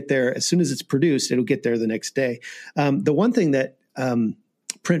will get there as soon as it's produced. It'll get there the next day. The one thing that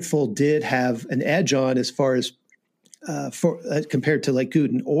Printful did have an edge on, as far as compared to like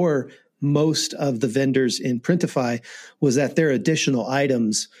Gooten or most of the vendors in Printify, was that their additional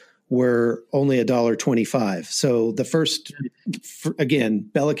items were only $1.25. So the first, again,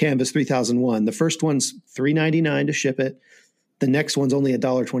 Bella Canvas 3001, the first one's $3.99 to ship it. The next one's only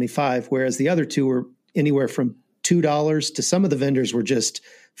 $1.25, whereas the other two were anywhere from $2 to, some of the vendors were just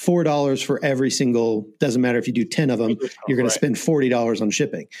 $4 for every single, doesn't matter if you do 10 of them, you're going to spend $40 on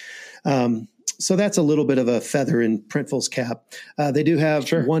shipping. So that's a little bit of a feather in Printful's cap. They do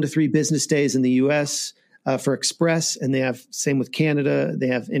have 1 to 3 business days in the US for express, and they have same with Canada. They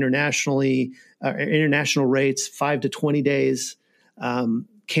have international rates, 5 to 20 days.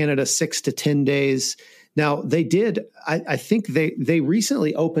 Canada, 6 to 10 days. Now they did, I think they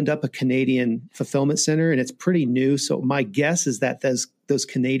recently opened up a Canadian fulfillment center, and it's pretty new. So my guess is that those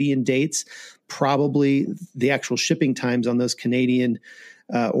Canadian dates, probably the actual shipping times on those Canadian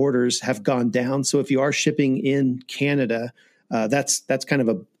orders have gone down. So if you are shipping in Canada, that's kind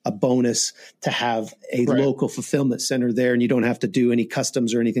of a bonus to have a local fulfillment center there, and you don't have to do any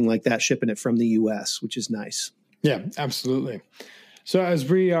customs or anything like that, shipping it from the US, which is nice. Yeah, absolutely. So as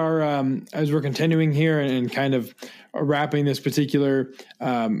we are, as we're continuing here and kind of wrapping this particular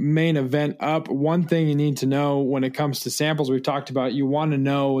main event up, one thing you need to know when it comes to samples, we've talked about, you want to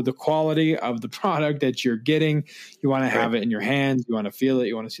know the quality of the product that you're getting. You want to have it in your hands. You want to feel it.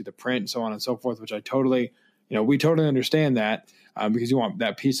 You want to see the print, so on and so forth, which I totally, we totally understand that. Because you want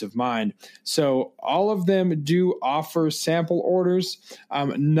that peace of mind. So all of them do offer sample orders.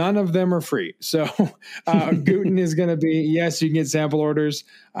 None of them are free. So Gooten is going to be, yes, you can get sample orders.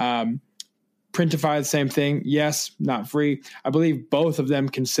 Printify, the same thing. Yes, not free. I believe both of them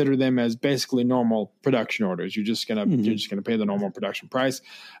consider them as basically normal production orders. You're just gonna pay the normal production price.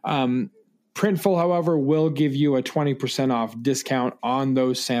 Printful, however, will give you a 20% off discount on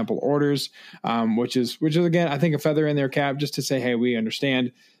those sample orders, which is again, I think, a feather in their cap, just to say, hey, we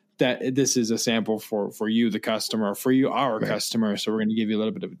understand that this is a sample for you, the customer, for you, our customer. So we're going to give you a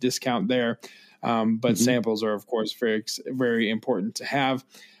little bit of a discount there. But samples are, of course, very, very important to have.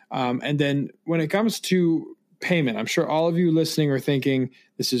 And then when it comes to payment, I'm sure all of you listening are thinking,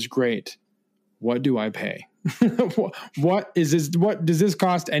 this is great. What do I pay? What is this? What does this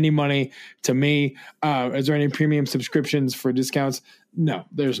cost any money to me? Is there any premium subscriptions for discounts? No,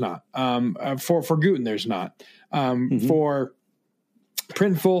 there's not. For Gooten, there's not. For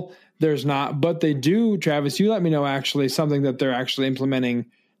Printful, there's not. But they do, Travis, you let me know actually something that they're actually implementing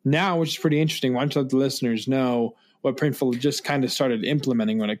now, which is pretty interesting. Why don't you let the listeners know what Printful just kind of started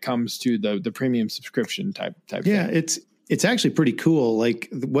implementing when it comes to the premium subscription type yeah, thing? It's actually pretty cool. Like,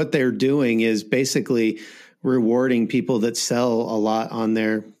 what they're doing is basically rewarding people that sell a lot on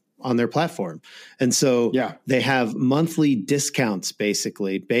their platform. And so they have monthly discounts,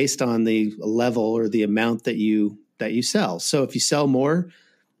 basically based on the level or the amount that you sell. So if you sell more,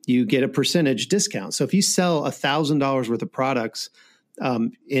 you get a percentage discount. So if you sell $1,000 worth of products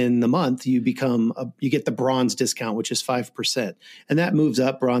in the month, you get the bronze discount, which is 5%. And that moves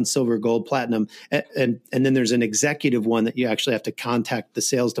up bronze, silver, gold, platinum. And then there's an executive one that you actually have to contact the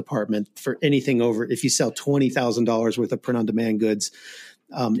sales department for anything over. If you sell $20,000 worth of print-on-demand goods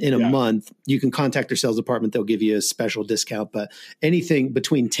in a month, you can contact their sales department. They'll give you a special discount. But anything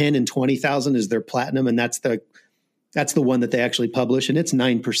between 10 and 20,000 is their platinum. And that's the one that they actually publish. And it's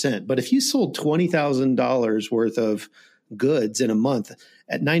 9%. But if you sold $20,000 worth of goods in a month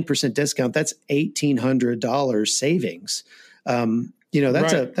at 9% discount, that's $1,800 savings.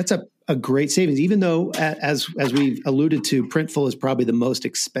 That's a great savings, even though as we've alluded to, Printful is probably the most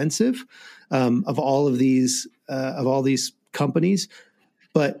expensive of all these companies.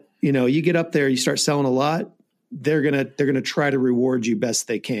 But you get up there, you start selling a lot, they're gonna try to reward you best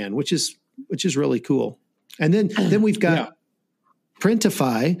they can, which is really cool. And then we've got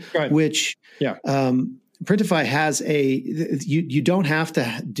Printify, which Printify has you don't have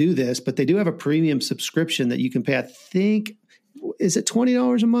to do this, but they do have a premium subscription that you can pay. I think, is it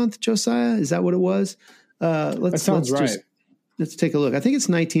 $20 a month, Josiah? Is that what it was? That sounds right. Let's take a look. I think it's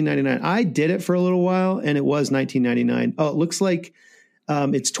 $19.99. I did it for a little while, and it was $19.99. Oh, it looks like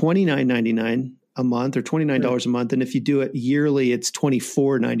it's $29.99 a month or $29 a month, and if you do it yearly, it's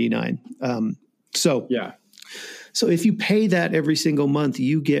 $24.99. So if you pay that every single month,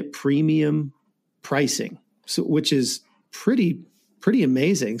 you get premium pricing, which is pretty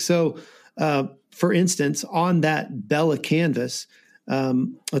amazing. So, for instance, on that Bella canvas,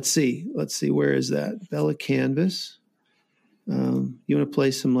 let's see, where is that Bella canvas? You want to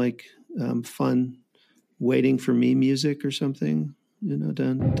play some fun "Waiting for Me" music or something? Dun,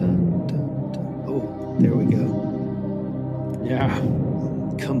 dun, dun, dun. Oh, there we go. Yeah,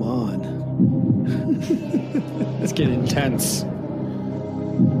 come on. Let's get intense.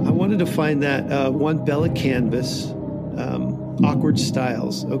 I wanted to find that one Bella canvas, Awkward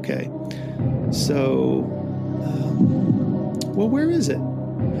Styles. Okay. So, where is it?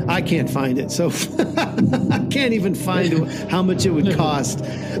 I can't find it. So I can't even find how much it would cost.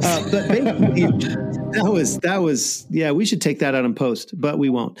 But basically, that was, we should take that out in post, but we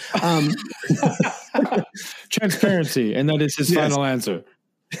won't. Transparency. And that is his final answer.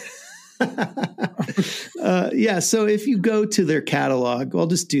 So if you go to their catalog, I'll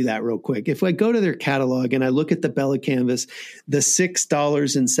just do that real quick. If I go to their catalog and I look at the Bella canvas, the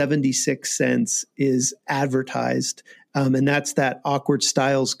 $6.76 is advertised. And that's that Awkward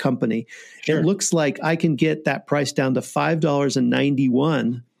Styles company. Sure. It looks like I can get that price down to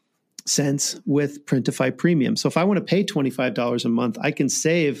 $5.91 with Printify Premium. So if I want to pay $25 a month, I can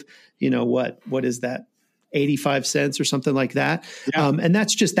save, what is that? 85 cents or something like that. Yeah. And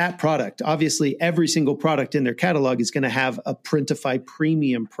that's just that product. Obviously, every single product in their catalog is going to have a Printify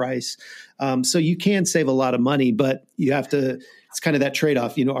premium price. So you can save a lot of money, but you have to, it's kind of that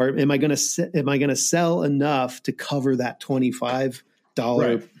trade-off, am I going to sell enough to cover that $25,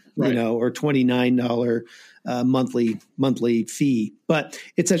 or $29 monthly fee? But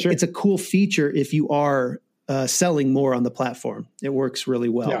it's a cool feature if you are selling more on the platform. It works really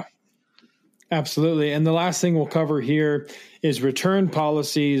well. Yeah. Absolutely. And the last thing we'll cover here is return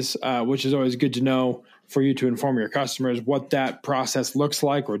policies, which is always good to know for you to inform your customers what that process looks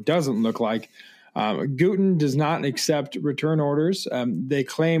like or doesn't look like. Gooten does not accept return orders. They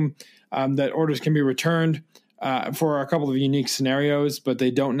claim that orders can be returned for a couple of unique scenarios, but they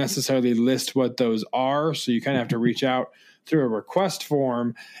don't necessarily list what those are. So you kind of have to reach out through a request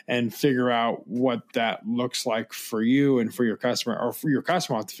form and figure out what that looks like for you and for your customer, or for your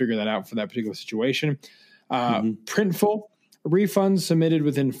customer have to figure that out for that particular situation. Printful, refunds submitted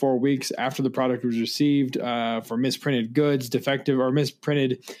within 4 weeks after the product was received for misprinted goods, defective or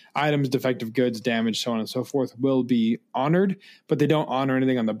misprinted items, defective goods, damage, so on and so forth will be honored, but they don't honor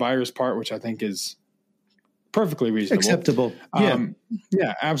anything on the buyer's part, which I think is perfectly reasonable. Acceptable. Yeah,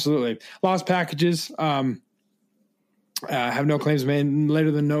 absolutely. Lost packages, have no claims made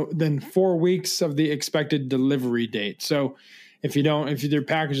later than 4 weeks of the expected delivery date. So if your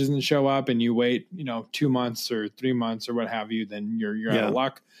package doesn't show up and you wait, 2 months or 3 months or what have you, then you're out of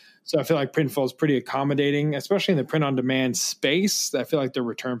luck. So I feel like Printful is pretty accommodating, especially in the print on demand space. I feel like their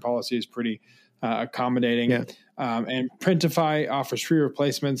return policy is pretty accommodating. Yeah. And Printify offers free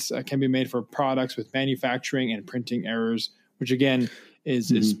replacements can be made for products with manufacturing and printing errors, which again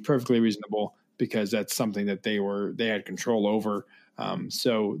is perfectly reasonable, because that's something that they had control over.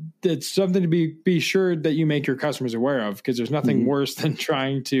 So it's something to be sure that you make your customers aware of, because there's nothing worse than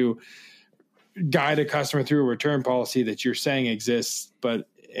trying to guide a customer through a return policy that you're saying exists, but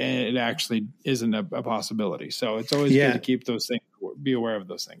it actually isn't a possibility. So it's always good to keep those things, be aware of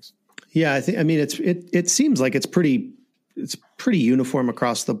those things. Yeah, it seems like it's pretty uniform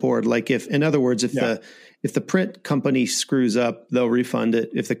across the board. Like if the print company screws up, they'll refund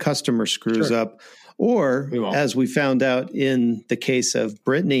it. If the customer screws up, or as we found out in the case of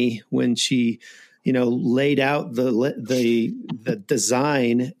Brittany, when she, laid out the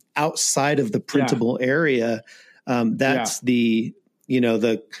design outside of the printable area, that's the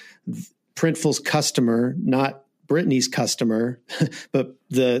Printful's customer, not Brittany's customer, but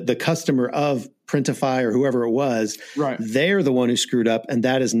the customer of Printify or whoever it was, right. They're the one who screwed up, and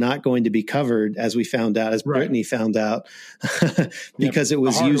that is not going to be covered, as we found out, as Brittany found out, because it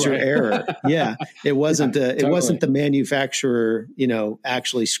was user error. Yeah, it wasn't. It wasn't the manufacturer,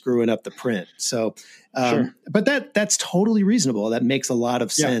 actually screwing up the print. So, but that's totally reasonable. That makes a lot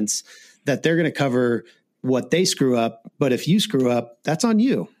of sense. That they're going to cover what they screw up, but if you screw up, that's on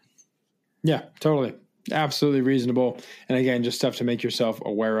you. Yeah, totally. Absolutely reasonable. And again, just stuff to make yourself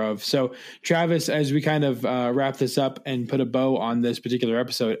aware of. So Travis, as we kind of wrap this up and put a bow on this particular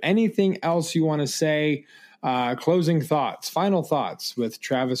episode, anything else you want to say? Closing thoughts, final thoughts with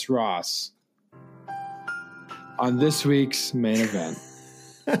Travis Ross on this week's main event.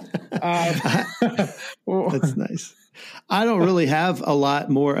 That's nice. I don't really have a lot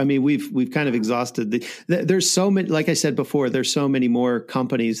more. I mean, we've kind of exhausted there's so many, like I said before, there's so many more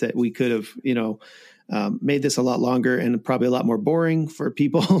companies that we could have, made this a lot longer and probably a lot more boring for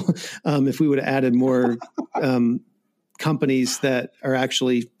people if we would have added more companies that are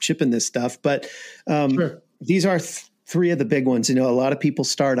actually shipping this stuff. But these are three of the big ones. A lot of people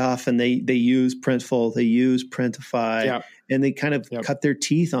start off and they use Printful, they use Printify, and they kind of cut their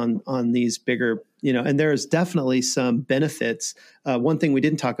teeth on these bigger, and there's definitely some benefits. One thing we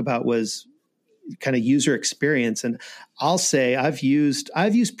didn't talk about was kind of user experience. And I'll say I've used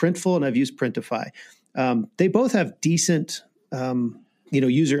Printful and I've used Printify. They both have decent,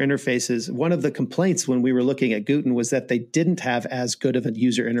 user interfaces. One of the complaints when we were looking at Guten was that they didn't have as good of a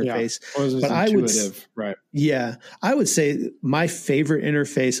user interface. But I would say my favorite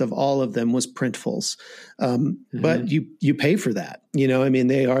interface of all of them was Printful's. But you pay for that.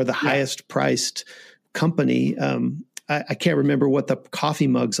 They are the highest priced company. I can't remember what the coffee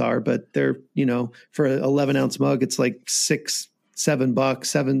mugs are, but they're, for an 11-ounce mug, it's like $7.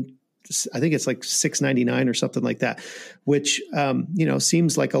 I think it's like $6.99 or something like that, which,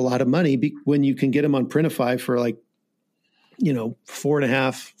 seems like a lot of money when you can get them on Printify for like,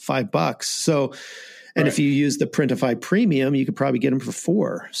 $4.50, $5. So, and if you use the Printify Premium, you could probably get them for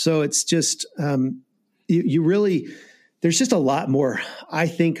 $4. So it's just, you really, there's just a lot more, I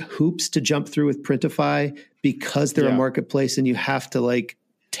think, hoops to jump through with Printify because they're a marketplace and you have to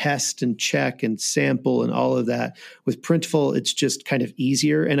test and check and sample and all of that. With Printful, it's just kind of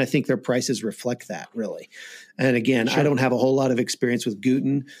easier. And I think their prices reflect that, really. And again, I don't have a whole lot of experience with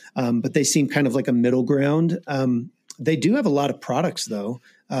Guten, but they seem kind of like a middle ground. They do have a lot of products, though.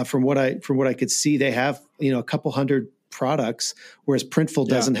 From what I could see, they have a couple hundred products, whereas Printful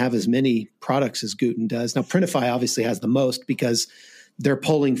doesn't have as many products as Guten does. Now, Printify obviously has the most because they're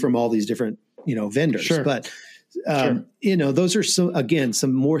pulling from all these different vendors. But those are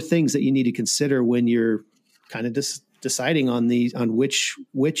some more things that you need to consider when you're kind of deciding on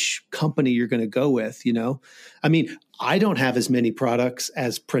which company you're going to go with. I mean, I don't have as many products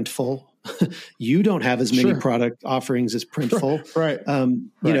as Printful. You don't have as many product offerings as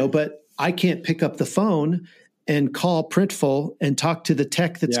Printful, but I can't pick up the phone and call Printful and talk to the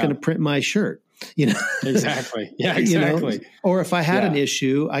tech that's going to print my shirt. Exactly. Yeah, exactly. Or if I had an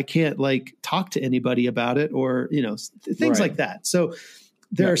issue, I can't talk to anybody about it or, things like that. So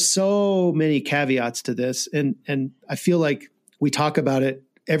there are so many caveats to this. And I feel like we talk about it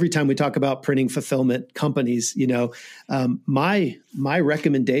every time we talk about printing fulfillment companies. My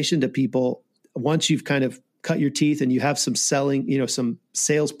recommendation to people, once you've kind of cut your teeth and you have some selling, some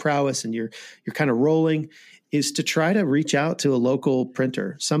sales prowess and you're kind of rolling, is to try to reach out to a local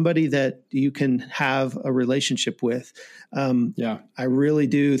printer, somebody that you can have a relationship with. I really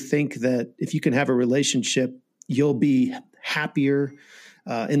do think that if you can have a relationship, you'll be happier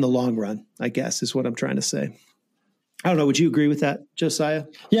in the long run, I guess, is what I'm trying to say. I don't know. Would you agree with that, Josiah?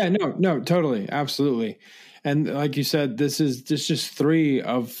 Yeah, no, totally. Absolutely. And like you said, this is just three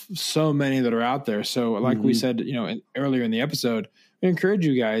of so many that are out there. So like we said, earlier in the episode, I encourage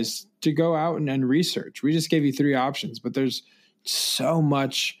you guys to go out and research. We just gave you three options, but there's so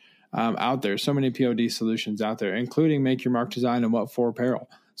much out there, so many POD solutions out there, including Make Your Mark Design and What For Apparel.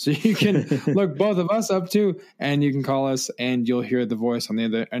 So you can look both of us up to, and you can call us and you'll hear the voice on the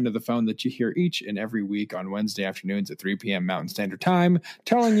other end of the phone that you hear each and every week on Wednesday afternoons at 3 p.m. Mountain Standard Time,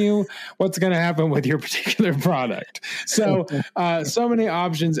 telling you what's going to happen with your particular product. So, so many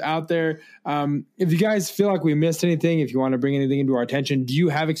options out there. If you guys feel like we missed anything, if you want to bring anything into our attention, do you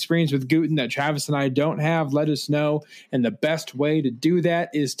have experience with Guten that Travis and I don't have? Let us know. And the best way to do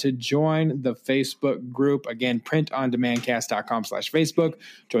that is to join the Facebook group. Again, printondemandcast.com/Facebook.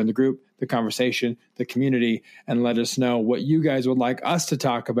 Join the group, the conversation, the community, and let us know what you guys would like us to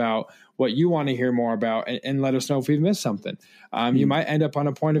talk about, what you want to hear more about, and let us know if we've missed something. You might end up on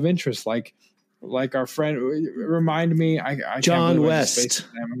a point of interest like like our friend, remind me, I John West.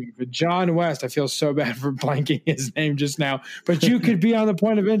 John West. I feel so bad for blanking his name just now, but you could be on the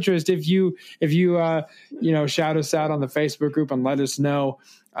point of interest if you shout us out on the Facebook group and let us know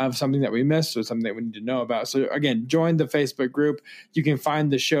of something that we missed or something that we need to know about. So again, join the Facebook group. You can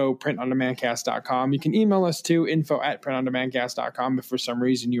find the show printondemandcast.com. You can email us to info@printondemandcast.com. If for some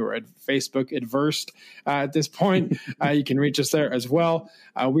reason you are at Facebook adverse at this point, you can reach us there as well.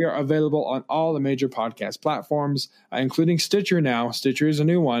 We are available on all the major podcast platforms, including Stitcher now. Stitcher is a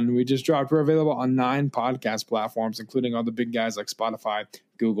new one we just dropped. We're available on 9 podcast platforms, including all the big guys like Spotify,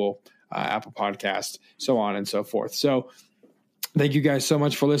 Google, Apple Podcasts, so on and so forth. So thank you guys so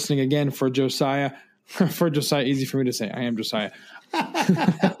much for listening again. For Josiah, easy for me to say. I am Josiah.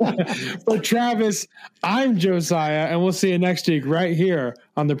 For Travis, I'm Josiah, and we'll see you next week right here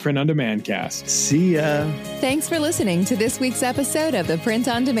on the Print on Demand Cast. See ya. Thanks for listening to this week's episode of the Print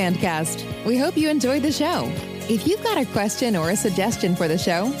on Demand Cast. We hope you enjoyed the show. If you've got a question or a suggestion for the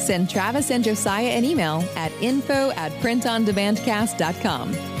show, send Travis and Josiah an email at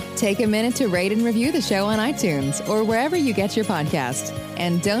info@printondemandcast.com. Take a minute to rate and review the show on iTunes or wherever you get your podcast.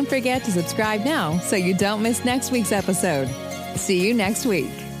 And don't forget to subscribe now so you don't miss next week's episode. See you next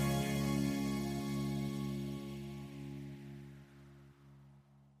week.